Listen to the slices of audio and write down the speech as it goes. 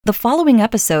The following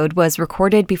episode was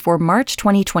recorded before March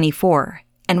 2024,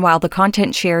 and while the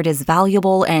content shared is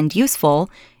valuable and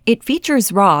useful, it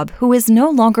features Rob, who is no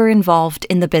longer involved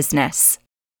in the business.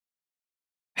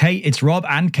 Hey, it's Rob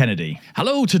and Kennedy.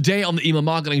 Hello, today on the Email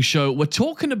Marketing Show, we're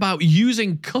talking about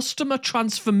using customer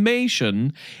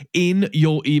transformation in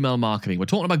your email marketing. We're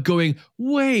talking about going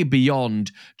way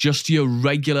beyond just your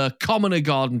regular common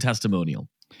garden testimonial.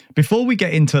 Before we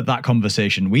get into that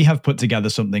conversation, we have put together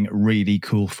something really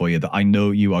cool for you that I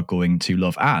know you are going to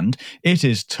love, and it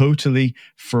is totally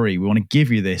free. We want to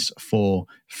give you this for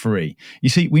free. You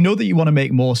see, we know that you want to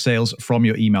make more sales from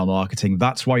your email marketing.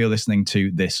 That's why you're listening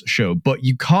to this show. But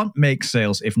you can't make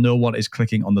sales if no one is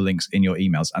clicking on the links in your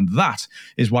emails. And that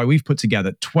is why we've put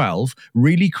together 12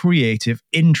 really creative,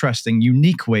 interesting,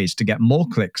 unique ways to get more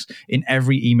clicks in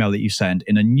every email that you send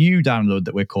in a new download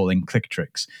that we're calling Click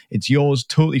Tricks. It's yours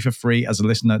totally for free as a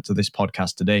listener to this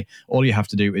podcast today. All you have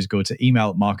to do is go to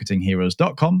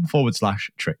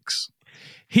emailmarketingheroes.com/tricks.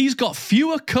 He's got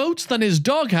fewer coats than his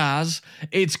dog has.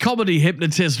 It's comedy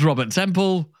hypnotist Robert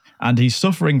Temple. And he's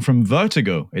suffering from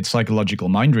vertigo. It's psychological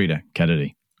mind reader,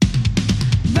 Kennedy.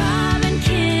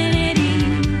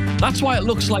 That's why it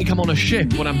looks like I'm on a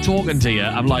ship when I'm talking to you.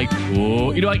 I'm like,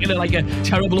 whoa. You know, like a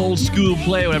terrible old school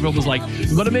play where everyone was like,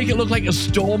 we've got to make it look like a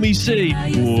stormy sea.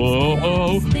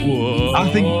 Whoa, whoa.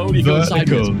 I think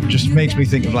vertigo just makes me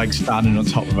think of like standing on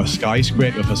top of a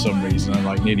skyscraper for some reason and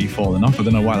like nearly falling off. I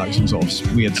don't know why, like some sort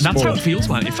of weird sport. That's how it feels,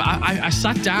 man. If I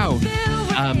sat down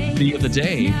the other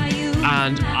day,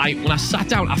 and when I sat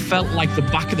down, I felt like the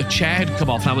back of the chair had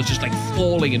come off and I was just like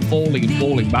falling and falling and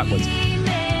falling backwards.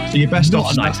 So your best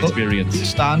not a nice experience.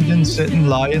 Standing, sitting,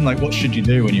 lying. Like, what should you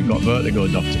do when you've got vertigo,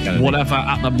 Dr. Kennedy? Whatever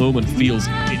at the moment feels.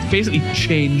 It's basically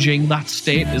changing that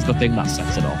state is the thing that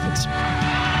sets it off. It's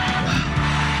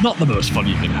not the most fun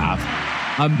you can have.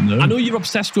 No. I know you're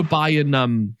obsessed with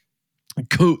buying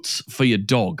coats for your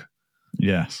dog.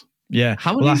 Yes. Yeah.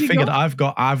 How many I figured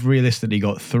I've realistically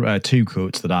got two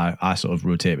coats that I sort of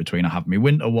rotate between. I have my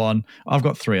winter one. I've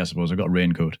got three, I suppose. I've got a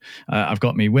raincoat. I've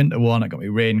got my winter one. I've got my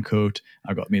raincoat.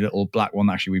 I've got my little black one.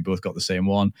 Actually, we both got the same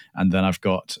one. And then I've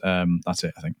got, that's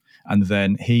it, I think. And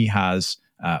then he has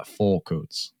 4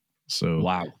 coats. So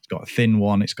wow. It's got a thin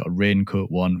one. It's got a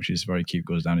raincoat one, which is very cute,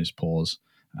 goes down his paws.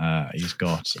 He's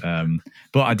got,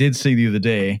 but I did see the other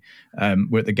day,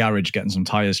 we're at the garage getting some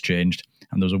tires changed.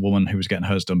 And there was a woman who was getting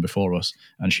hers done before us,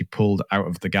 and she pulled out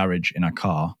of the garage in her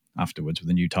car afterwards with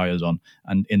the new tires on.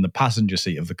 And in the passenger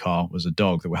seat of the car was a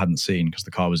dog that we hadn't seen because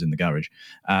the car was in the garage.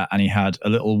 And he had a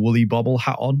little woolly bobble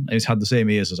hat on. He's had the same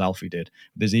ears as Alfie did,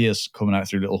 with his ears coming out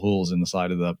through little holes in the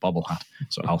side of the bobble hat.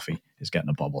 So Alfie is getting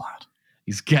a bobble hat.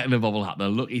 He's getting a bobble hat, the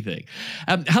lucky thing.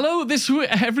 Hello,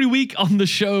 every week on the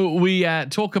show, we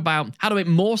talk about how to make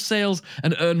more sales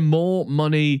and earn more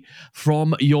money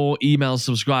from your email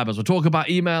subscribers. We'll talk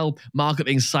about email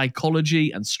marketing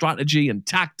psychology and strategy and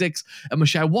tactics, and we'll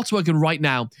share what's working right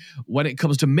now when it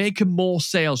comes to making more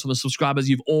sales from the subscribers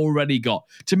you've already got,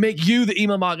 to make you the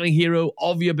email marketing hero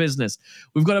of your business.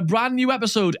 We've got a brand new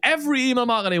episode every Email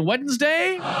Marketing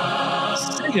Wednesday.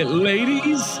 Sing it,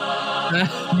 ladies.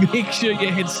 Make sure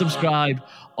you hit subscribe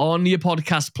on your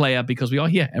podcast player because we are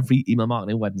here every Email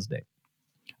Marketing Wednesday.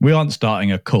 We aren't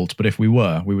starting a cult, but if we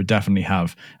were, we would definitely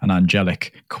have an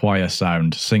angelic choir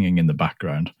sound singing in the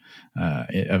background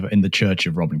in the church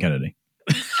of Robin Kennedy.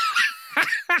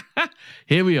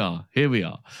 Here we are.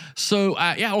 So,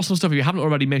 awesome stuff. If you haven't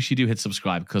already, make sure you do hit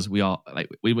subscribe because we don't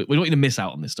want you to miss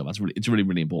out on this stuff. It's really,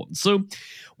 really important. So,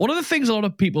 one of the things a lot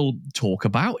of people talk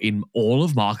about in all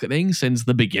of marketing since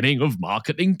the beginning of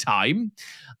marketing time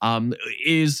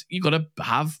is you've got to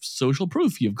have social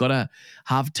proof. You've got to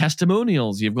have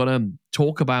testimonials. You've got to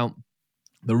talk about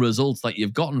the results that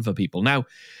you've gotten for people. Now,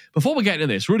 before we get into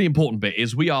this, really important bit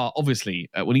is we are obviously,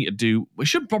 we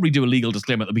should probably do a legal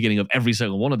disclaimer at the beginning of every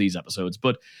single one of these episodes.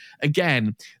 But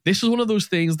again, this is one of those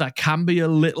things that can be a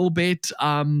little bit,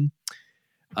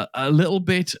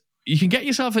 you can get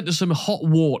yourself into some hot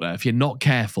water if you're not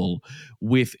careful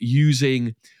with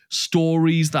using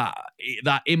stories that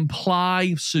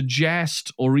imply,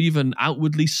 suggest, or even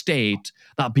outwardly state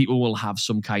that people will have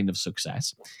some kind of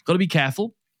success. Got to be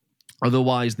careful.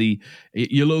 Otherwise,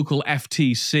 your local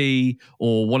FTC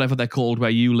or whatever they're called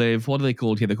where you live, what are they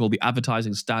called here? They're called the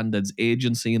Advertising Standards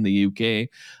Agency in the UK.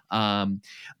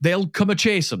 They'll come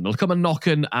a-chasing, they'll come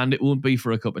a-knocking, and it won't be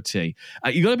for a cup of tea.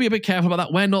 You got to be a bit careful about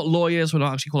that. We're not lawyers. We're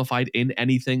not actually qualified in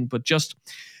anything, but just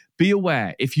be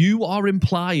aware. If you are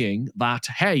implying that,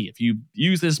 hey, if you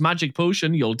use this magic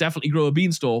potion, you'll definitely grow a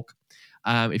beanstalk,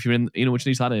 if you're in, you know which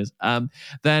niche that is,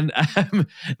 then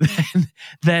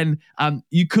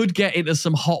you could get into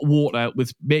some hot water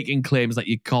with making claims that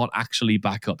you can't actually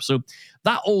back up. So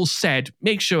that all said,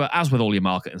 make sure, as with all your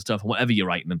marketing stuff and whatever you're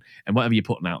writing and whatever you're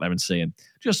putting out there and saying,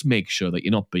 just make sure that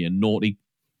you're not being naughty.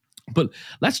 But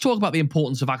let's talk about the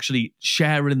importance of actually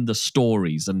sharing the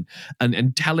stories and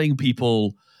telling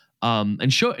people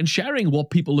and sharing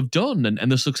what people have done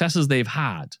and the successes they've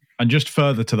had. And just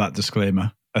further to that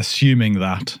disclaimer, assuming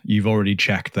that you've already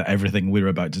checked that everything we're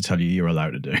about to tell you you're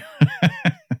allowed to do.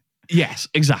 Yes,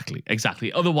 exactly.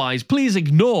 Otherwise, please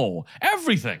ignore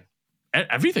everything.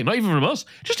 Everything, not even from us.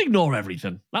 Just ignore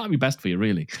everything. That would be best for you,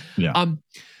 really. Yeah.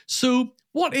 So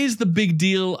what is the big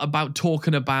deal about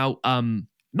talking about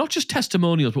not just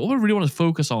testimonials, but what we really want to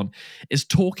focus on is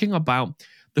talking about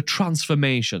the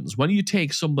transformations. When you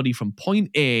take somebody from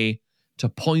point A to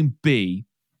point B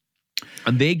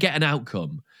and they get an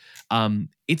outcome,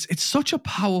 it's such a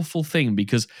powerful thing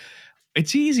because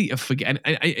it's easy to forget.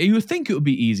 And you would think it would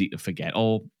be easy to forget,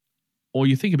 or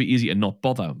you think it'd be easy to not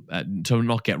bother, to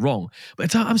not get wrong.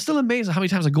 But I'm still amazed at how many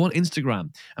times I go on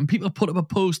Instagram and people put up a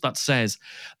post that says,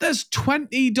 there's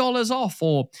 $20 off,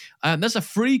 or there's a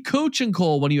free coaching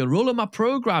call when you enroll in my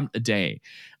program today.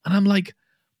 And I'm like,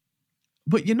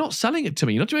 but you're not selling it to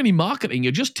me. You're not doing any marketing.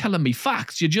 You're just telling me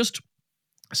facts. You're just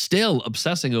still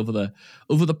obsessing over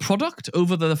the product,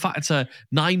 over the fact it's a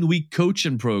 9-week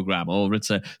coaching program, or it's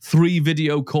a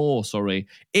 3-video course, or a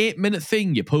 8-minute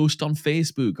thing you post on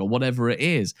Facebook, or whatever it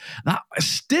is. That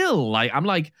still, like, I'm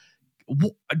like,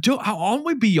 aren't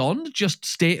we beyond just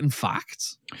stating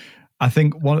facts? I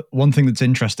think one thing that's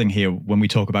interesting here when we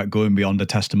talk about going beyond a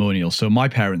testimonial. So my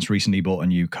parents recently bought a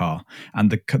new car,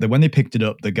 and when they picked it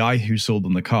up, the guy who sold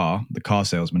them the car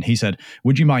salesman, he said,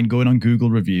 would you mind going on Google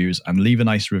reviews and leave a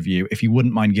nice review? If you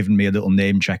wouldn't mind giving me a little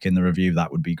name check in the review,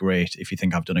 that would be great if you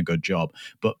think I've done a good job.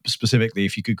 But specifically,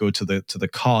 if you could go to the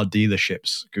car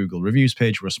dealership's Google reviews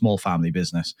page, we're a small family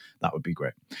business, that would be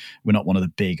great. We're not one of the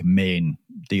big main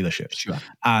dealerships. Sure.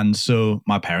 And so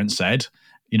my parents said,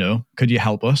 could you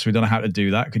help us? We don't know how to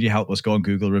do that. Could you help us go on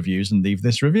Google reviews and leave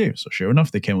this review? So sure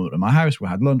enough, they came over to my house. We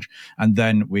had lunch, and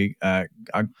then I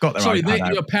got their iPad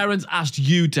out. Your parents asked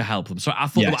you to help them. So I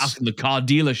thought they were asking the car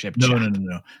dealership.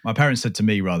 No. My parents said to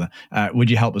me, rather, would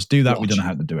you help us do that? We don't know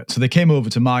how to do it. So they came over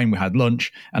to mine. We had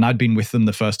lunch, and I'd been with them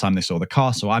the first time they saw the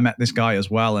car. So I met this guy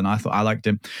as well, and I thought I liked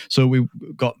him. So we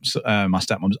got my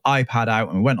stepmom's iPad out,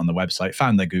 and we went on the website,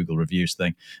 found their Google reviews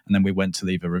thing, and then we went to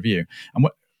leave a review. And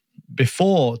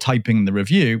before typing the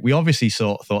review, we obviously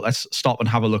thought, let's stop and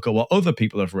have a look at what other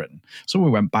people have written. So we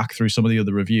went back through some of the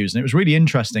other reviews, and it was really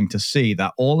interesting to see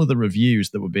that all of the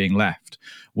reviews that were being left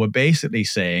were basically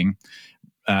saying,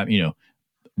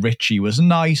 Richie was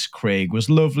nice, Craig was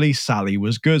lovely, Sally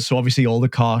was good. So obviously all the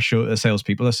car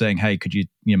salespeople are saying, hey, could you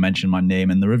mention my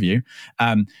name in the review?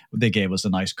 They gave us a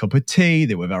nice cup of tea.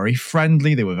 They were very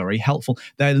friendly. They were very helpful.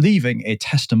 They're leaving a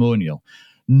testimonial.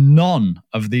 None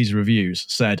of these reviews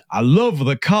said, I love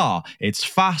the car. It's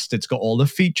fast. It's got all the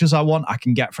features I want. I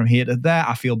can get from here to there.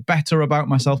 I feel better about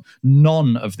myself.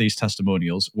 None of these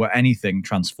testimonials were anything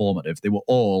transformative. They were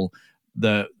all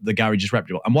the garage is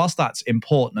reputable. And whilst that's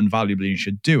important and valuable, you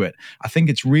should do it, I think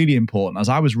it's really important. As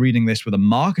I was reading this with a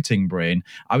marketing brain,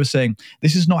 I was saying,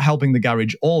 this is not helping the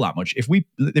garage all that much.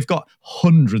 They've got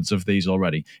hundreds of these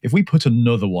already. If we put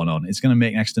another one on, it's going to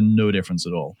make next to no difference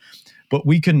at all. But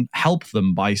we can help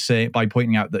them by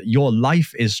pointing out that your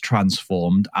life is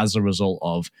transformed as a result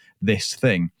of this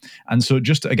thing. And so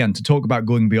just, again, to talk about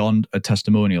going beyond a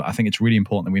testimonial, I think it's really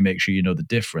important that we make sure you know the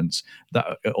difference.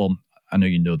 I know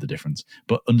you know the difference,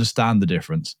 but understand the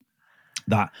difference.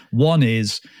 That one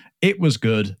is, it was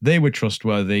good, they were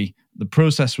trustworthy, the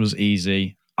process was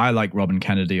easy, I like Robin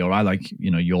Kennedy, or I like,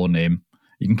 your name.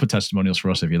 You can put testimonials for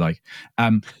us if you like.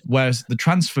 Whereas the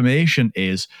transformation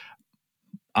is,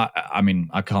 I mean,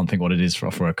 I can't think what it is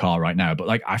for a car right now, but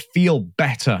like, I feel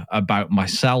better about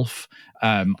myself.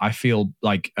 I feel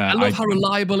like I love how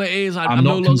reliable it is. I'm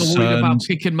no longer worried about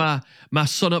picking my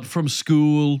son up from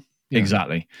school. Yeah.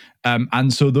 Exactly.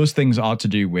 And so those things are to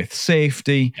do with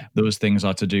safety. Yeah. Those things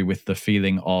are to do with the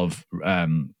feeling of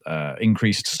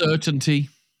increased certainty.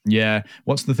 Yeah.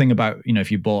 What's the thing about,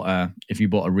 if you bought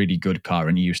a really good car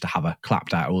and you used to have a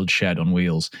clapped out old shed on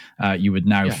wheels, you would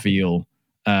now feel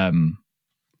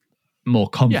more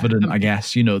confident, I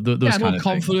guess, those kind more of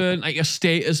confident, things. like a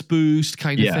status boost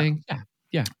kind of thing. Yeah.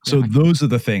 Yeah. So those are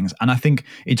the things. And I think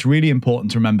it's really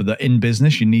important to remember that in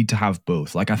business, you need to have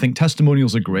both. Like, I think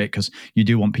testimonials are great because you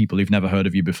do want people who've never heard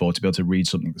of you before to be able to read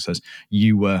something that says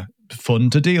you were fun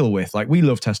to deal with. Like, we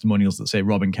love testimonials that say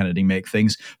Rob and Kennedy make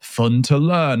things fun to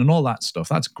learn and all that stuff.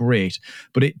 That's great.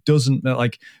 But it doesn't,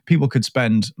 like, people could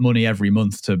spend money every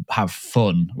month to have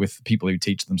fun with people who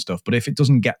teach them stuff. But if it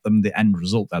doesn't get them the end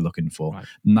result they're looking for,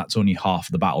 then that's only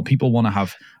half the battle. People want to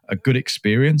have a good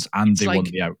experience and they want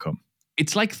the outcome.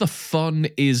 It's like the fun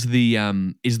is the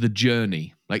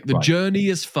journey. Like the journey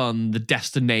is fun, the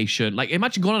destination. Like,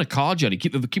 imagine going on a car journey.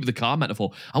 Keep the car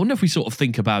metaphor. I wonder if we sort of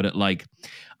think about it like,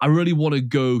 I really want to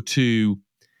go to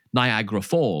Niagara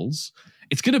Falls.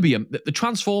 It's going to be the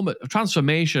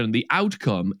transformation. The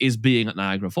outcome is being at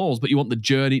Niagara Falls, but you want the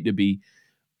journey to be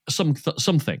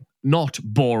something, not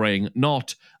boring,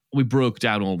 not we broke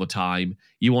down all the time.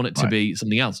 You want it to be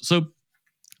something else. So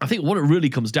I think what it really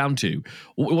comes down to,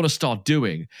 what we want to start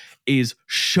doing is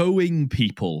showing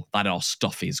people that our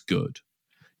stuff is good,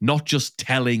 not just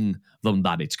telling them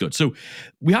that it's good. So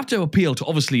we have to appeal to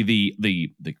obviously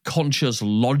the conscious,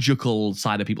 logical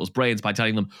side of people's brains by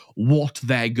telling them what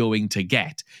they're going to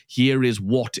get. Here is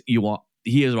what you are.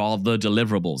 Here are the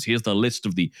deliverables. Here's the list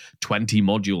of the 20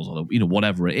 modules or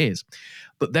whatever it is.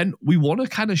 But then we want to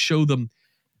kind of show them.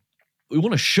 We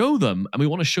want to show them, and we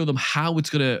want to show them how it's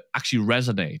going to actually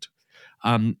resonate.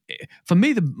 For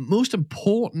me, the most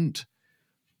important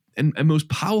and most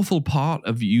powerful part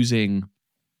of using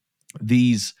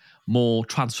these more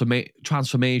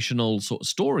transformational sort of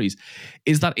stories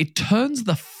is that it turns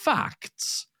the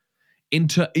facts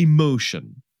into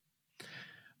emotion.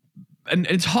 And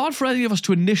it's hard for any of us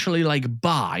to initially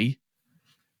buy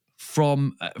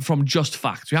from just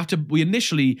facts. We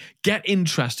initially get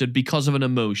interested because of an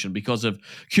emotion, because of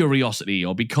curiosity,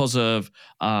 or because of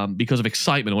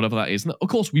excitement, or whatever that is. And of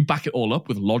course, we back it all up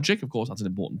with logic. Of course, that's an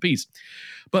important piece.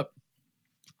 But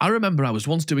I remember I was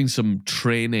once doing some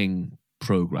training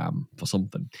program for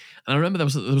something, and I remember there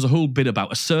was a whole bit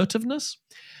about assertiveness,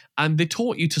 and they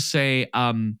taught you to say,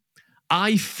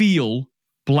 "I feel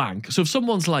blank." So if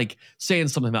someone's saying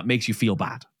something that makes you feel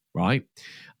bad, right?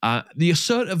 The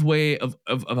assertive way of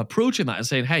approaching that is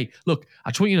saying, "Hey, look, I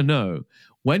just want you to know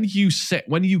when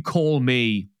you call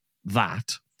me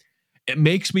that, it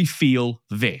makes me feel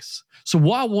this. So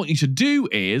what I want you to do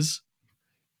is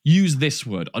use this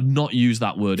word or not use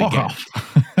that word Fuck again." off.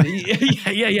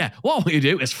 Yeah. What I want you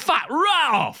to do is fat right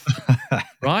off,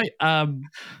 right?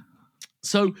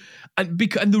 So, and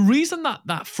the reason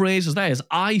that phrase is there is,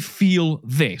 "I feel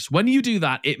this." When you do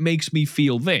that, it makes me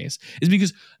feel this, is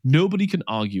because nobody can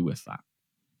argue with that.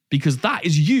 Because that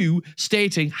is you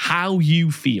stating how you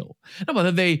feel. Now,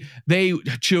 whether they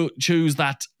choose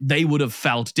that they would have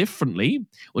felt differently,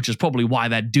 which is probably why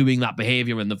they're doing that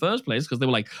behavior in the first place, because they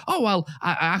were like, "Oh, well,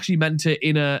 I actually meant it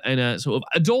in a sort of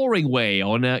adoring way,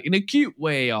 or in a cute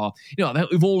way," or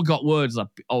we've all got words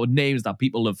or names that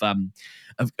people have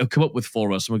come up with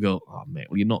for us, and we go, "Oh, mate,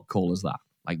 well, you're not cool as that."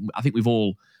 I think we've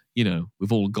all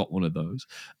got one of those.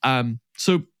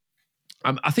 So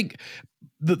I think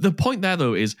the point there,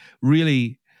 though, is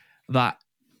really that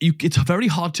it's very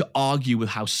hard to argue with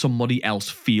how somebody else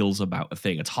feels about a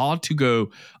thing. It's hard to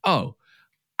go, "Oh,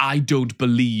 I don't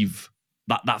believe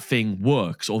that thing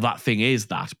works, or that thing is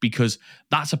that," because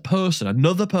that's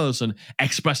another person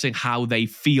expressing how they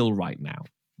feel right now.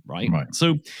 Right.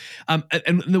 So, and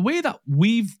the way that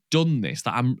we've done this,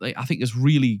 that I think is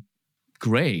really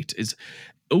great, is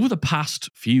over the past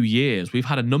few years, we've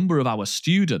had a number of our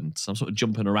students. I'm sort of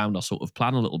jumping around our sort of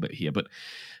plan a little bit here, but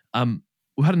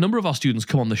we've had a number of our students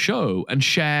come on the show and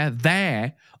share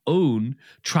their own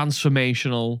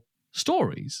transformational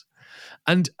stories.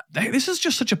 And this is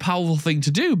just such a powerful thing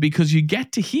to do, because you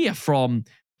get to hear from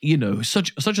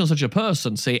such and such a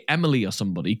person, say Emily or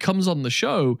somebody, comes on the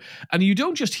show, and you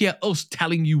don't just hear us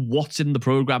telling you what's in the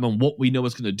program and what we know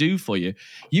it's going to do for you.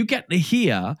 You get to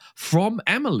hear from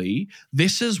Emily,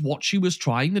 this is what she was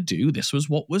trying to do. This was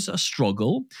what was a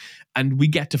struggle. And we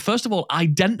get to, first of all,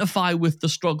 identify with the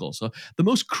struggle. So the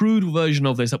most crude version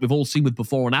of this that we've all seen with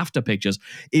before and after pictures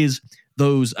is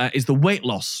the weight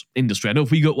loss industry. I know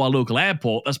if we go to our local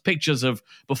airport, there's pictures of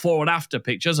before and after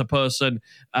pictures, a person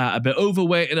a bit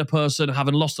overweight and a person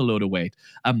having lost a load of weight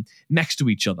next to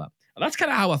each other. And that's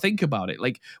kind of how I think about it.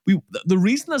 The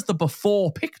reason there's the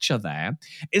before picture there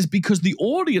is because the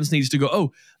audience needs to go,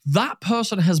 "Oh, that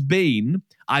person has been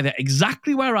either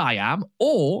exactly where I am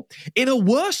or in a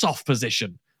worse off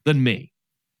position than me."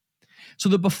 So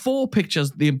the before picture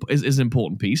is an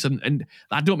important piece. And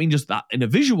I don't mean just that in a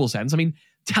visual sense. I mean,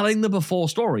 telling the before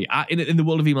story. In the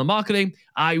world of email marketing,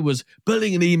 I was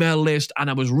building an email list and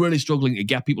I was really struggling to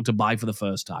get people to buy for the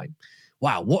first time.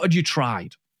 Wow, what had you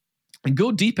tried? And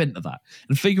go deep into that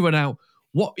and figuring out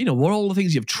what are all the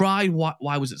things you've tried?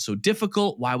 Why was it so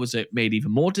difficult? Why was it made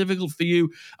even more difficult for you?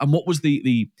 And what was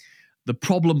the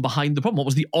problem behind the problem? What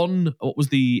was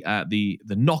the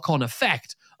knock-on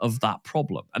effect of that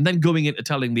problem? And then going into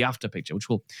telling the after picture, which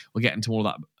we'll get into all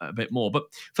of that a bit more. But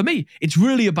for me, it's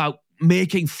really about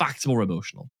making facts more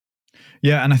emotional.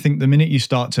 Yeah, and I think the minute you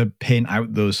start to paint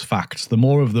out those facts, the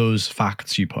more of those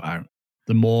facts you put out,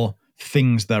 the more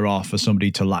things there are for somebody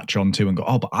to latch onto and go,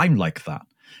 oh, but I'm like that.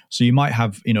 So you might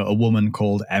have, a woman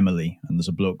called Emily, and there's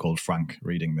a bloke called Frank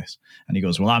reading this, and he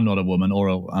goes, well, I'm not a woman,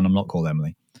 and I'm not called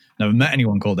Emily. Never met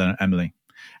anyone called Emily.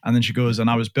 And then she goes, and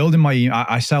I was building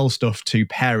I sell stuff to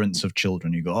parents of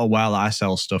children. You go, oh, well, I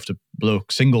sell stuff to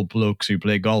single blokes who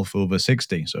play golf over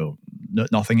 60. So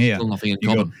nothing here. Still nothing in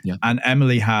common. Yeah. And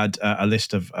Emily had a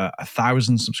list of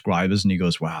 1,000 subscribers. And he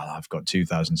goes, well, I've got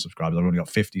 2,000 subscribers. I've only got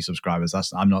 50 subscribers.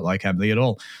 I'm not like Emily at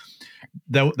all.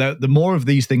 The more of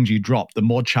these things you drop, the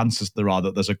more chances there are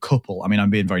that there's a couple. I mean,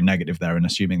 I'm being very negative there and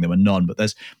assuming there were none, but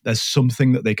there's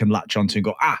something that they can latch onto and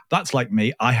go, that's like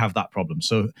me. I have that problem.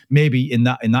 So maybe in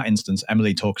that instance,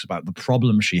 Emily talks about the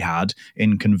problem she had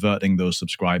in converting those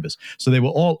subscribers. So they were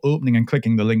all opening and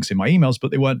clicking the links in my emails,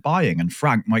 but they weren't buying. And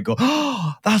Frank might go,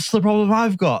 oh, that's the problem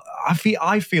I've got. I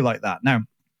feel like that now.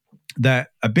 They're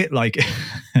a bit like,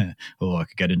 oh, I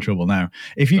could get in trouble now.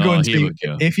 If you go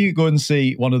and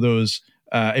see one of those,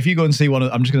 if you go and see one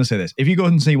of, I'm just going to say this. If you go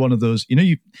and see one of those,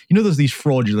 there's these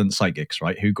fraudulent psychics,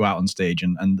 right? Who go out on stage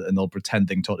and they'll pretend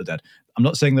they're totally dead. I'm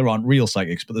not saying there aren't real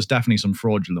psychics, but there's definitely some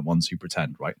fraudulent ones who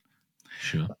pretend, right?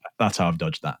 Sure. That's how I've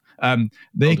dodged that.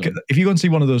 If you go and see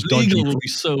one of those dodgy, Legal will be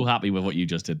so happy with what you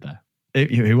just did there.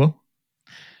 Who will?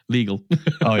 Legal.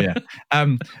 Oh, yeah.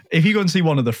 If you go and see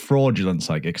one of the fraudulent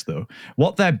psychics, though,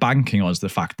 what they're banking on is the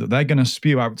fact that they're going to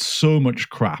spew out so much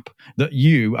crap that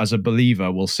you, as a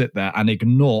believer, will sit there and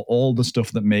ignore all the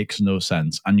stuff that makes no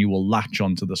sense, and you will latch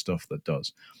onto the stuff that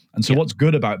does. And so what's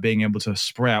good about being able to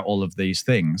spray out all of these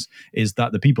things is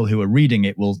that the people who are reading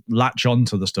it will latch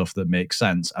onto the stuff that makes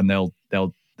sense, and they'll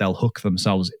hook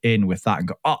themselves in with that and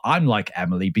go, oh, I'm like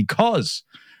Emily because...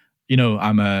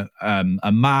 I'm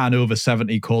a man over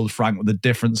 70 called Frank with a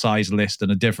different size list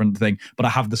and a different thing, but I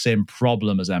have the same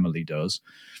problem as Emily does.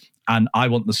 And I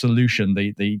want the solution,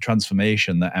 the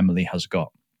transformation that Emily has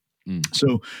got.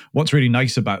 So what's really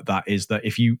nice about that is that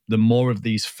the more of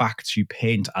these facts you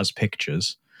paint as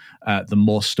pictures, the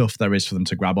more stuff there is for them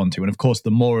to grab onto. And of course,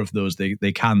 the more of those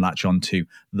they can latch onto,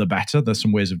 the better. There's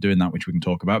some ways of doing that, which we can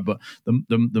talk about, but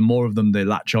the more of them they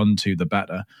latch onto, the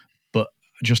better.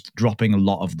 Just dropping a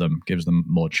lot of them gives them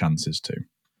more chances too.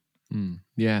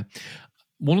 Yeah.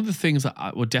 One of the things that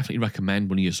I would definitely recommend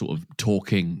when you're sort of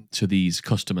talking to these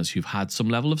customers who've had some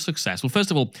level of success, well, first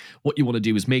of all, what you want to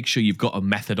do is make sure you've got a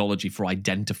methodology for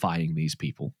identifying these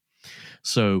people.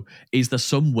 So is there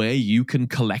some way you can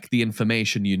collect the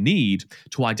information you need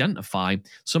to identify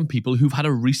some people who've had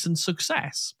a recent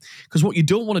success? Because what you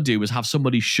don't want to do is have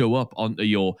somebody show up on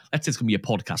let's say it's going to be a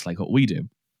podcast like what we do.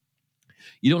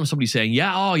 You don't have somebody saying,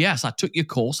 yes, I took your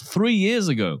course 3 years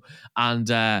ago and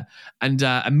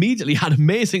immediately had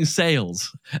amazing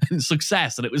sales and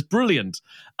success and it was brilliant.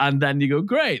 And then you go,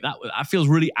 great, that feels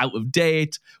really out of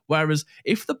date. Whereas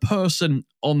if the person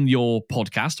on your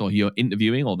podcast or you're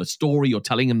interviewing or the story you're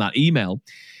telling in that email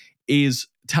is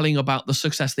telling about the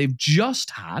success they've just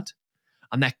had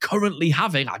and they're currently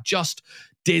having, I just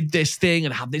did this thing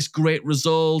and had this great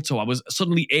result, or I was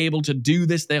suddenly able to do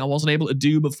this thing I wasn't able to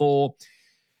do before.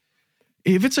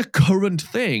 If it's a current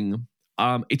thing,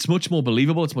 it's much more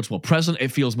believable, it's much more present, it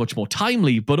feels much more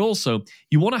timely, but also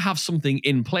you want to have something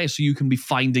in place so you can be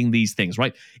finding these things,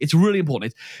 right? It's really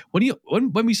important.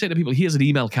 When we say to people, here's an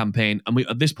email campaign, and we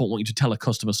at this point want you to tell a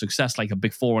customer success, like a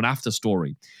before and after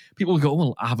story, people go,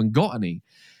 well, I haven't got any.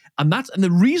 And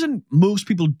the reason most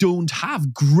people don't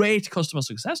have great customer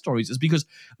success stories is because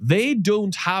they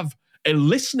don't have a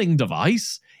listening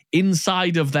device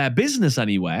inside of their business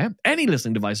anywhere, any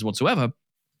listening devices whatsoever,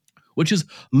 which is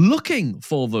looking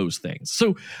for those things.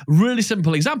 So really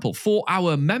simple example, for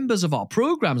our members of our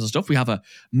programs and stuff, we have a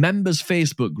members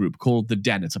Facebook group called The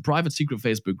Den. It's a private secret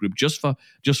Facebook group just for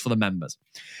the members.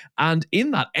 And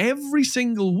in that, every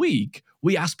single week,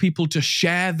 we ask people to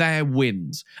share their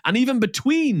wins. And even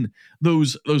between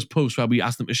those posts where we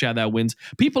ask them to share their wins,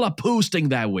 people are posting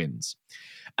their wins.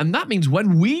 And that means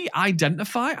when we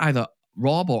identify either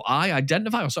Rob or I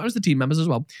identify, or sometimes the team members as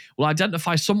well, will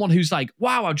identify someone who's like,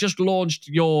 wow, I just launched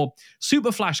your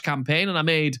Super Flash campaign and I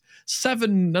made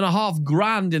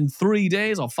 $7,500 in 3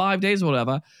 days or 5 days or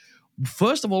whatever.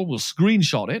 First of all, we'll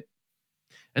screenshot it.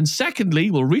 And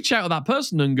secondly, we'll reach out to that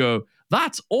person and go,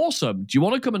 that's awesome. Do you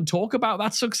want to come and talk about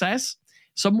that success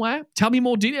somewhere? Tell me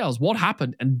more details. What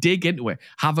happened? And dig into it.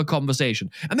 Have a conversation.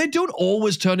 And they don't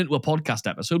always turn into a podcast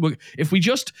episode. If we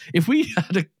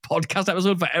had a podcast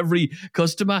episode for every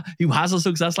customer who has a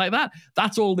success like that,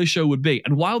 that's all this show would be.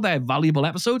 And while they're valuable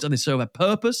episodes and they serve a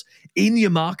purpose in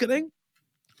your marketing,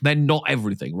 they're not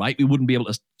everything, right? We wouldn't be able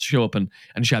to show up and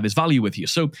share this value with you.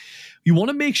 So you want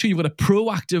to make sure you've got a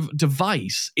proactive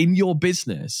device in your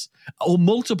business, or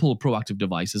multiple proactive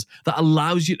devices, that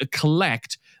allows you to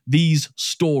collect these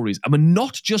stories. And we're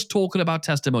not just talking about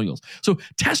testimonials. So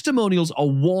testimonials are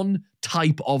one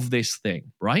type of this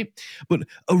thing, right? But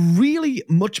a really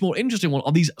much more interesting one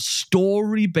are these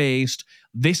story-based,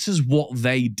 this is what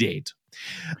they did.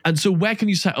 And so where can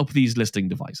you set up these listing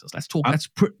devices? Let's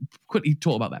quickly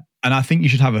talk about that. And I think you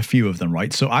should have a few of them,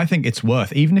 right? So I think it's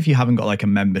worth, even if you haven't got like a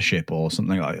membership or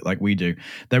something like we do,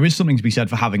 there is something to be said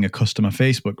for having a customer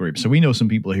Facebook group. So we know some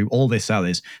people who all they sell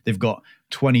is they've got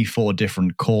 24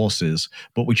 different courses,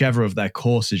 but whichever of their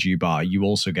courses you buy, you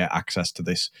also get access to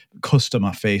this customer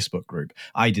Facebook group.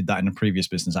 I did that in a previous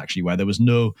business actually, where I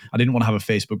didn't want to have a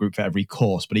Facebook group for every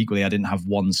course, but equally I didn't have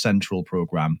one central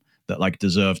program that like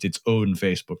deserved its own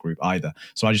Facebook group either.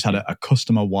 So I just had a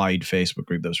customer-wide Facebook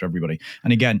group that was for everybody.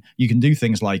 And again, you can do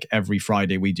things like every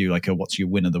Friday we do like a what's your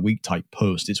win of the week type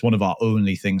post. It's one of our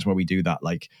only things where we do that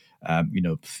like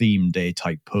theme day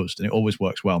type post, and it always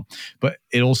works well. But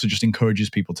it also just encourages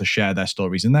people to share their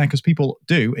stories in there, because people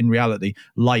do in reality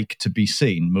like to be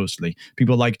seen. Mostly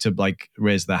people like to like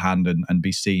raise their hand and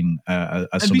be seen as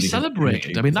and be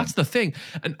celebrated. I mean, that's the thing.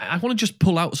 And I want to just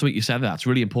pull out something you said that's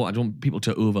really important. I don't want people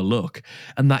to overlook,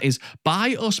 and that is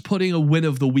by us putting a win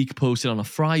of the week posted on a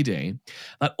Friday,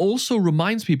 that also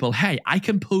reminds people, hey, I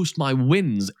can post my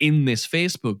wins in this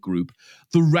Facebook group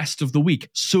the rest of the week.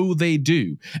 So they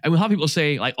do. And we'll have people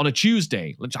say, like on a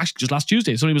Tuesday, actually just last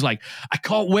Tuesday, somebody was like, I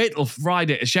can't wait till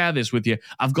Friday to share this with you.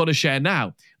 I've got to share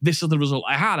now. This is the result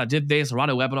I had. I did this, I ran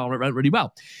a webinar, it went really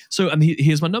well. So, and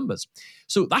here's my numbers.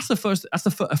 So that's the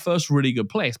first really good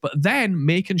place. But then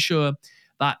making sure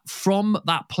that from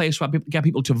that place where people get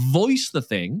people to voice the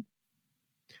thing,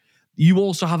 you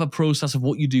also have a process of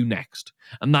what you do next.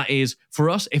 And that is, for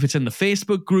us, if it's in the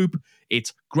Facebook group,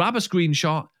 it's grab a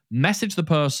screenshot, message the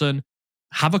person,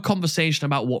 have a conversation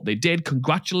about what they did,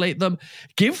 congratulate them,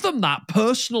 give them that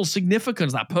personal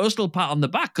significance, that personal pat on the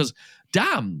back, because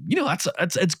damn,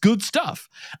 it's good stuff.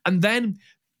 And then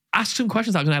ask some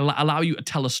questions that are going to allow you to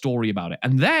tell a story about it.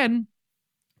 And then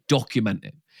document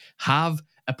it. Have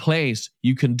a place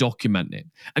you can document it.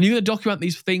 And you're going to document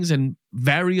these things in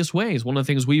various ways. One of the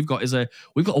things we've got a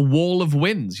wall of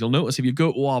wins. You'll notice if you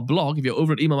go to our blog, if you're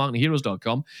over at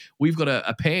emailmarketingheroes.com, we've got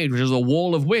a page which is a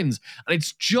wall of wins. And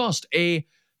it's just a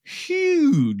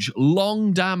huge,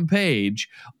 long damn page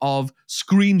of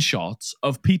screenshots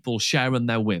of people sharing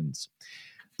their wins.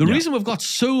 The reason we've got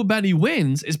so many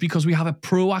wins is because we have a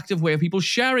proactive way of people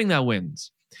sharing their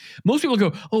wins. Most people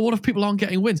go, oh, what if people aren't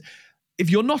getting wins? If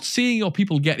you're not seeing your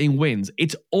people getting wins,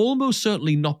 it's almost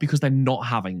certainly not because they're not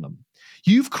having them.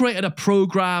 You've created a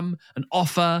program, an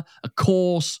offer, a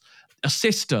course, a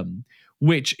system,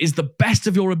 which is the best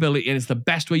of your ability and it's the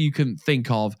best way you can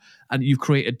think of, and you've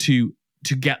created to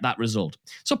get that result.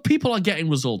 So people are getting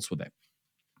results with it.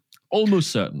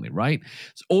 Almost certainly, right?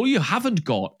 So all you haven't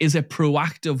got is a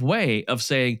proactive way of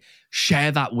saying,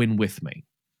 share that win with me.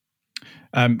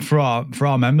 For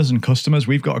our members and customers,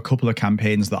 we've got a couple of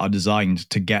campaigns that are designed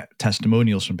to get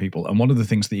testimonials from people. And one of the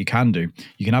things that you can do,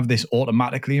 you can have this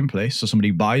automatically in place. So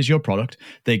somebody buys your product,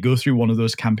 they go through one of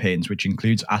those campaigns, which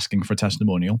includes asking for a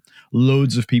testimonial.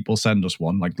 Loads of people send us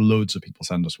one,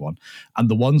 And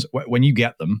the ones, when you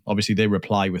get them, obviously they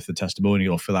reply with the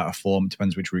testimonial or fill out a form,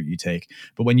 depends which route you take.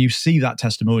 But when you see that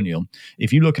testimonial,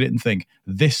 if you look at it and think,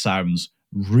 this sounds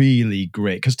really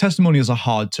great, because testimonials are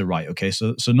hard to write, okay?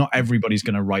 So not everybody's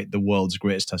going to write the world's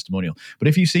greatest testimonial. But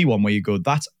if you see one where you go,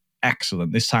 that's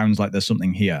excellent, this sounds like there's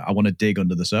something here, I want to dig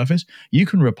under the surface, you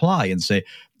can reply and say,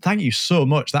 thank you so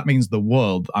much. That means the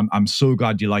world. I'm so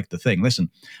glad you liked the thing. Listen,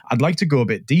 I'd like to go a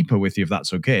bit deeper with you if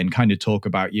that's okay, and kind of talk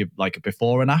about you like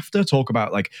before and after. Talk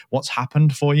about like what's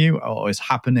happened for you or is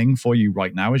happening for you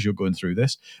right now as you're going through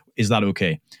this. Is that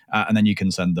okay? And then you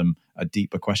can send them a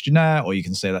deeper questionnaire, or you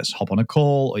can say, let's hop on a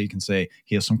call, or you can say,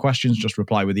 here's some questions, just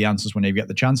reply with the answers whenever you get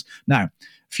the chance. Now,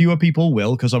 fewer people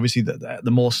will, because obviously the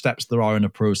more steps there are in a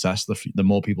process, the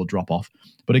more people drop off.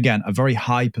 But again, a very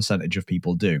high percentage of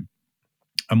people do.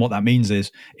 And what that means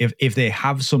is if they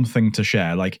have something to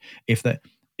share, like if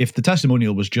the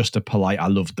testimonial was just a polite, I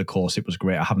loved the course, it was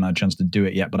great, I haven't had a chance to do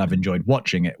it yet, but I've enjoyed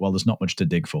watching it, well, there's not much to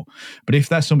dig for. But if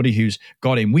there's somebody who's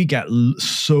got in, we get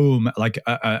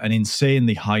an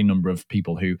insanely high number of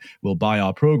people who will buy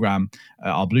our program,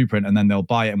 our blueprint, and then they'll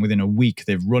buy it, and within a week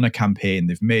they've run a campaign,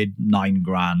 they've made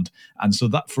 $9,000, and so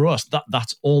that for us,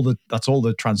 that's all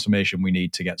the transformation we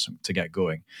need to get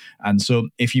going. And so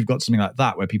if you've got something like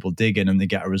that where people dig in and they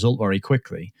get a result very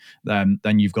quickly, then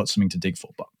you've got something to dig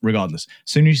for. But regardless,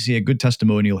 as soon as you see a good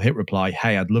testimonial, hit reply,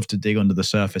 hey, I'd love to dig under the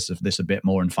surface of this a bit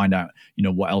more and find out,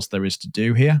 what else there is to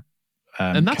do here.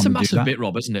 And that's a massive bit,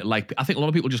 Rob, isn't it? Like, I think a lot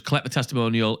of people just collect the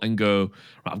testimonial and go,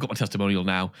 right, I've got my testimonial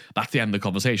now. That's the end of the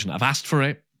conversation. I've asked for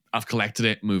it. I've collected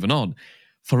it. Moving on.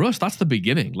 For us, that's the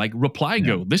beginning. Like, reply and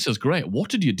go, this is great. What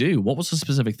did you do? What was the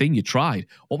specific thing you tried?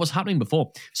 What was happening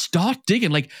before? Start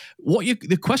digging. Like,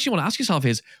 the question you want to ask yourself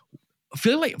is,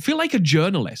 feel like a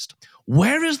journalist.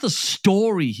 Where is the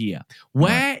story here?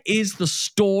 Where is the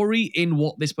story in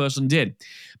what this person did?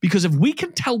 Because if we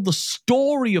can tell the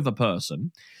story of a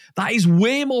person, that is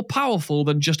way more powerful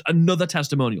than just another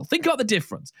testimonial. Think about the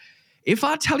difference. If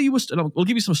I tell you, we'll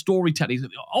give you some story techniques.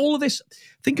 All of this,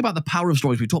 think about the power of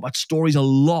stories. We talk about stories a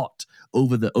lot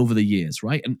over the years,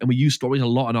 right? And we use stories a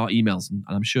lot in our emails, and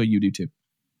I'm sure you do too.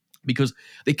 Because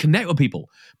they connect with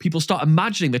people. People start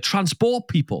imagining, they transport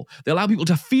people. They allow people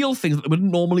to feel things that they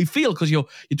wouldn't normally feel, because you're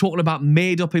talking about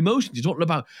made-up emotions. You're talking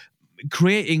about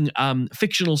creating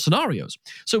fictional scenarios.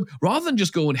 So rather than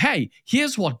just going, hey,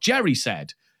 here's what Jerry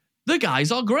said. The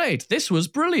guys are great. This was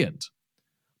brilliant.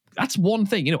 That's one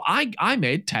thing. I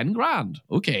made 10 grand.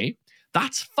 Okay,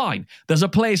 that's fine. There's a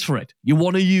place for it. You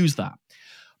want to use that.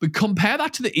 But compare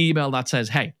that to the email that says,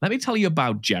 hey, let me tell you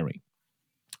about Jerry.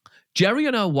 Jerry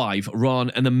and her wife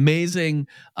run an amazing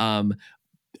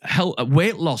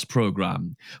weight loss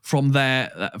program from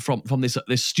this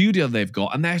studio they've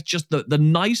got, and they're just the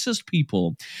nicest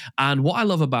people. And what I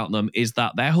love about them is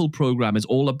that their whole program is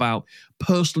all about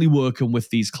personally working with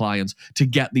these clients to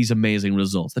get these amazing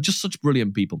results. They're just such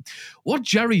brilliant people. What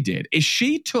Jerry did is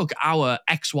she took our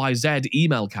XYZ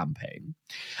email campaign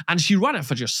and she ran it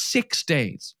for just 6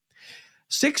 days.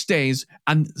 6 days,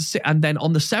 and then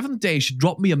on the 7th day, she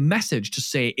dropped me a message to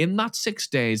say in that 6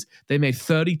 days, they made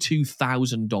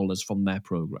 $32,000 from their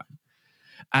program.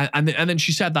 And then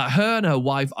she said that her and her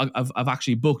wife have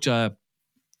actually booked a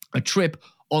trip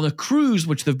on a cruise,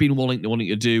 which they've been wanting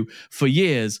to do for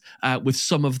years with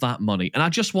some of that money. And I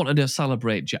just wanted to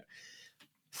celebrate Jerry.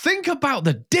 Think about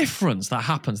the difference that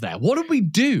happens there. What did we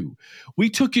do? We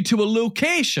took you to a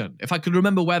location. If I could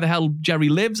remember where the hell Jerry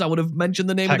lives, I would have mentioned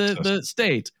the name Texas. of the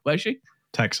state. Where is she?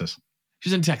 Texas.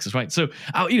 She's in Texas, right? So,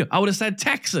 I would have said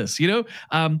Texas,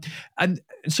 And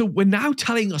so we're now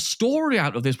telling a story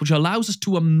out of this, which allows us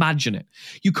to imagine it.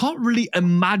 You can't really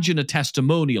imagine a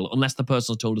testimonial unless the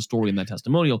person's told a story in their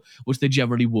testimonial, which they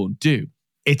generally won't do.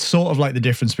 It's sort of like the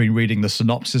difference between reading the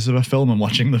synopsis of a film and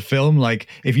watching the film. Like,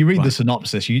 if you read the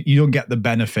synopsis, you don't get the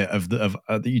benefit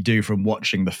that you do from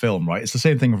watching the film, right? It's the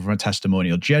same thing from a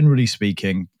testimonial. Generally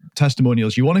speaking,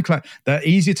 testimonials, you want to collect, they're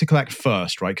easier to collect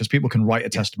first, right? Because people can write a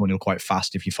testimonial quite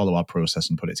fast if you follow our process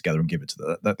and put it together and give it to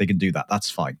them. They can do that. That's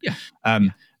fine. Yeah.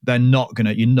 You're not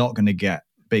gonna get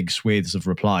big swathes of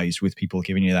replies with people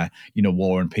giving you their,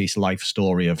 war and peace life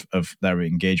story of their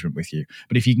engagement with you.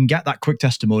 But if you can get that quick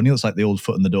testimonial, it's like the old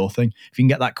foot in the door thing. If you can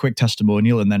get that quick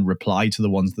testimonial and then reply to the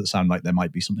ones that sound like there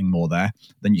might be something more there,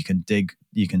 then you can dig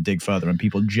further. And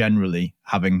people generally,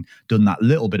 having done that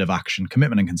little bit of action,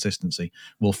 commitment and consistency,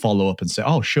 will follow up and say,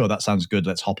 oh, sure, that sounds good.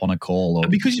 Let's hop on a call. Or,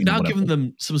 and because you've now given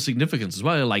them some significance as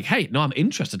well. Like, hey, no, I'm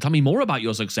interested. Tell me more about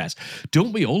your success.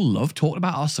 Don't we all love talking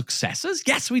about our successes?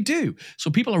 Yes, we do. So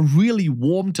people are really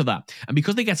warm to that. And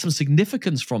because they get some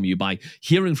significance from you by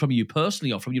hearing from you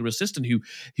personally or from your assistant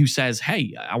who says,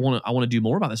 hey, I want to do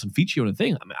more about this and feature you on a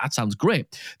thing. I mean, that sounds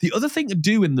great. The other thing to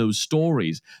do in those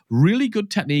stories, really good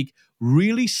technique,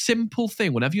 really simple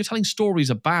thing, whenever you're telling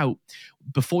stories about,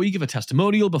 before you give a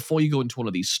testimonial, before you go into one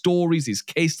of these stories, these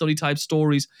case study type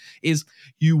stories, is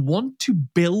you want to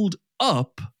build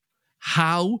up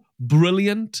how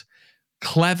brilliant,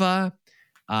 clever,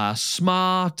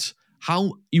 smart,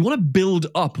 build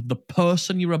up the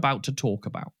person you're about to talk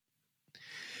about.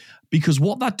 Because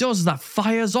what that does is that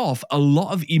fires off a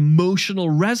lot of emotional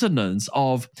resonance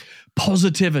of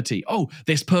positivity. Oh,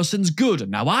 this person's good, and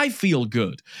now I feel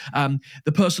good.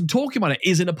 The person talking about it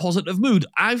is in a positive mood.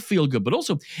 I feel good. But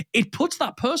also, it puts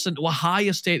that person to a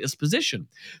higher status position.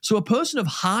 So a person of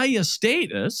higher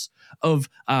status, of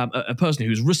a person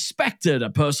who's respected, a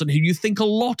person who you think a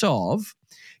lot of,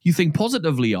 you think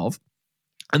positively of,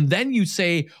 and then you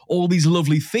say all these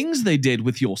lovely things they did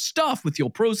with your stuff, with your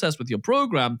process, with your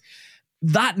program,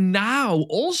 that now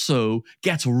also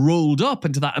gets rolled up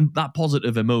into that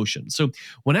positive emotion. So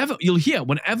whenever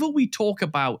we talk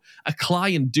about a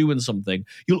client doing something,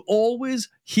 you'll always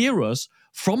hear us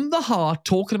from the heart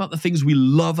talking about the things we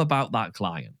love about that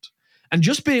client. And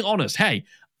just being honest, hey,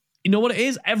 you know what it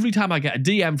is? Every time I get a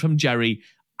DM from Jerry,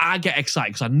 I get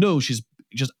excited because I know she's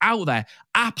just out there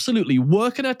absolutely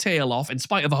working her tail off in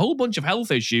spite of a whole bunch of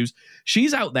health issues.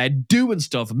 She's out there doing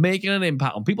stuff, making an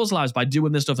impact on people's lives by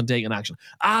doing this stuff and taking action.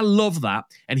 I love that.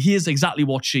 And here's exactly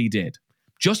what she did.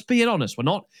 Just being honest. We're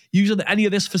not using any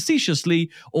of this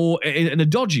facetiously or in a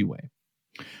dodgy way.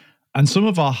 And some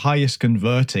of our highest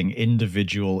converting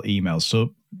individual emails.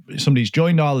 So somebody's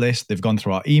joined our list, they've gone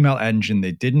through our email engine,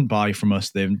 they didn't buy from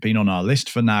us, they've been on our list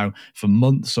for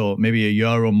months or maybe a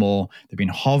year or more. They've been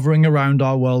hovering around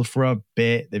our world for a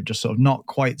bit. They've just sort of not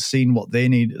quite seen what they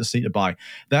need to see to buy.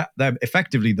 They're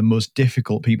effectively the most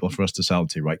difficult people for us to sell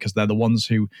to, right? Because they're the ones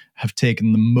who have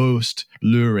taken the most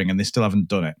luring and they still haven't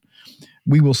done it.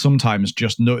 We will sometimes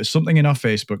just notice something in our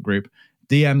Facebook group,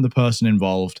 DM the person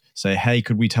involved, say, hey,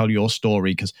 could we tell your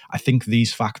story? Because I think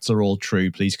these facts are all true.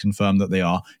 Please confirm that they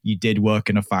are. You did work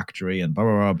in a factory and blah,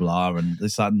 blah, blah, blah, and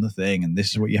this, that, and the thing. And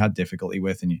this is what you had difficulty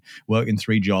with. And you work in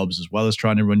 3 jobs as well as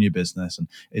trying to run your business. And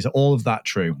is all of that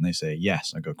true? And they say,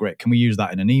 yes. I go, great. Can we use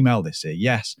that in an email? They say,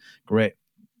 yes. Great.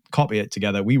 Copy it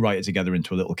together. We write it together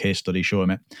into a little case study, show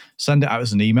them it, send it out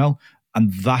as an email.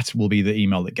 And that will be the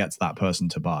email that gets that person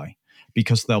to buy.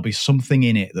 Because there'll be something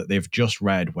in it that they've just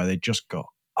read where they just go,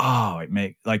 oh,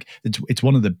 it's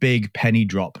one of the big penny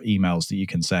drop emails that you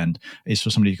can send is for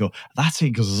somebody to go, that's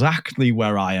exactly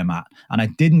where I am at. And I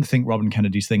didn't think Robin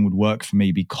Kennedy's thing would work for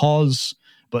me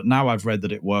but now I've read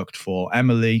that it worked for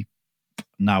Emily.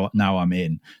 Now I'm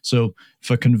in. So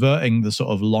for converting the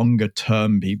sort of longer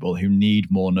term people who need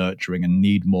more nurturing and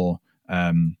need more,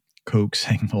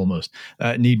 coaxing almost,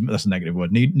 that's a negative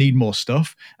word, need more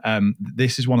stuff.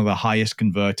 This is one of the highest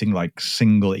converting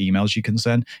single emails you can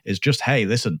send, is just, hey,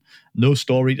 listen, no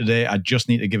story today, I just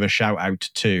need to give a shout out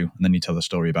to, and then you tell the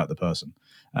story about the person.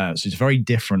 So it's very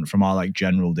different from our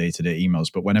general day-to-day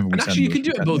emails. But whenever we send, actually, you can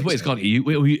do it both ways, can't you?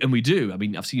 We do. I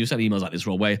mean, I've seen you send emails like this,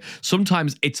 Rob, where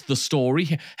sometimes it's the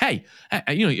story. Hey,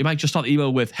 you might just start the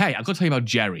email with, hey, I've got to tell you about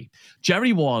Jerry.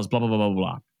 Jerry was blah, blah, blah, blah,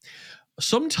 blah.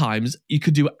 Sometimes you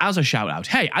could do it as a shout out.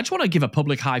 Hey, I just want to give a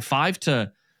public high five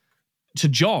to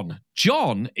John.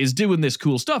 John is doing this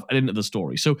cool stuff and into the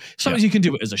story. So sometimes you can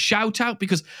do it as a shout out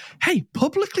because, hey,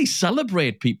 publicly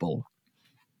celebrate people.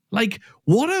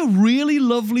 What a really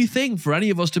lovely thing for any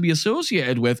of us to be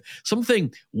associated with.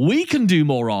 Something we can do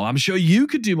more of. I'm sure you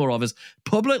could do more of is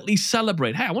publicly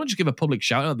celebrate. Hey, I want to just give a public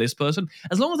shout out to this person.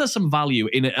 As long as there's some value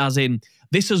in it, as in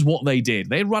this is what they did.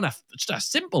 They run just a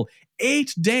simple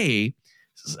 8-day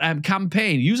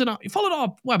campaign followed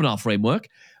our webinar framework,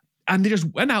 and they just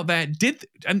went out there, did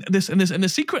and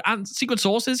the secret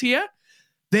sources here.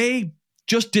 They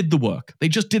just did the work. They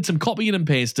just did some copying and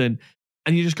pasting,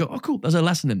 and you just go, oh, cool. There's a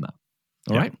lesson in that.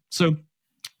 All right. So,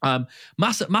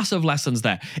 massive lessons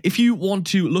there. If you want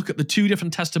to look at the 2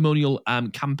 different testimonial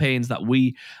campaigns that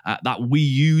we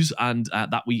use and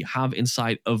that we have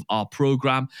inside of our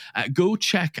program, go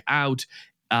check out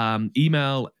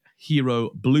Email Hero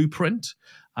Blueprint.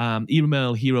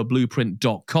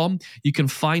 emailheroblueprint.com. You can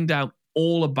find out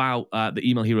all about the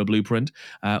Email Hero Blueprint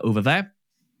over there.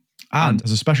 And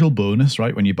as a special bonus,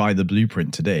 right, when you buy the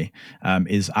blueprint today,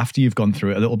 is after you've gone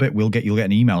through it a little bit, you'll get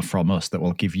an email from us that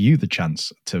will give you the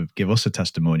chance to give us a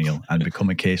testimonial and become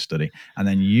a case study, and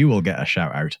then you will get a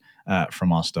shout out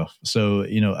from our stuff. So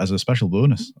as a special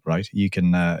bonus, right, you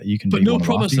can. But be no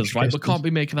promises, right? We can't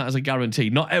be making that as a guarantee.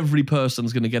 Not every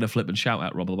person's going to get a flippant shout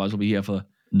out, Rob. Otherwise, we'll be here for.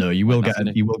 No, you will get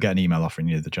an email offering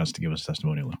you the chance to give us a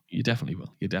testimonial. You definitely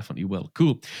will.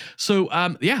 Cool. So,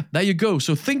 there you go.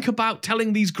 So think about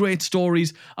telling these great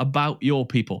stories about your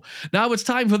people. Now it's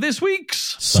time for this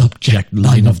week's Subject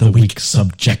Line of the Week.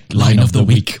 Subject Line of the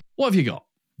Week. What have you got?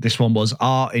 This one was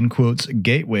our, in quotes,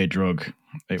 gateway drug.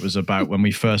 It was about when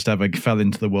we first ever fell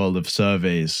into the world of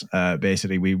surveys.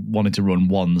 Basically, we wanted to run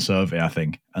one survey, I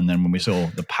think. And then when we saw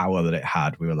the power that it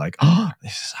had, we were like, oh,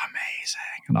 this is amazing.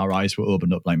 And our eyes were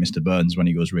opened up like Mr. Burns when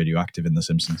he goes radioactive in The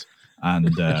Simpsons.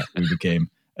 And we became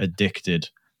addicted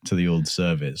to the old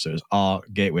surveys. So it was our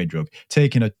gateway drug.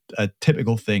 Taking a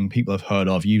typical thing people have heard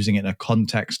of, using it in a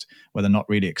context where they're not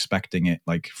really expecting it.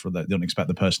 Like they don't expect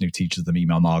the person who teaches them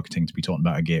email marketing to be talking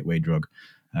about a gateway drug.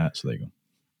 So there you go.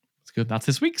 Good. That's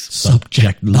this week's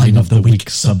Subject line of the week.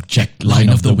 Subject line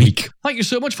of the week. Thank you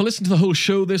so much for listening to the whole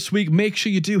show this week. Make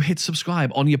sure you do hit subscribe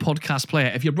on your podcast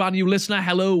player. If you're a brand new listener,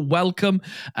 hello, welcome.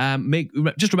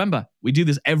 Just remember, we do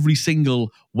this every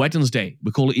single Wednesday.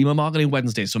 We call it Email Marketing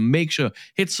Wednesday. So make sure,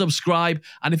 hit subscribe.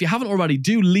 And if you haven't already,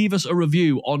 do leave us a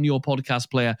review on your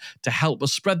podcast player to help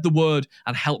us spread the word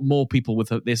and help more people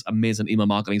with this amazing email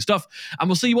marketing stuff. And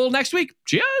we'll see you all next week.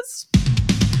 Cheers.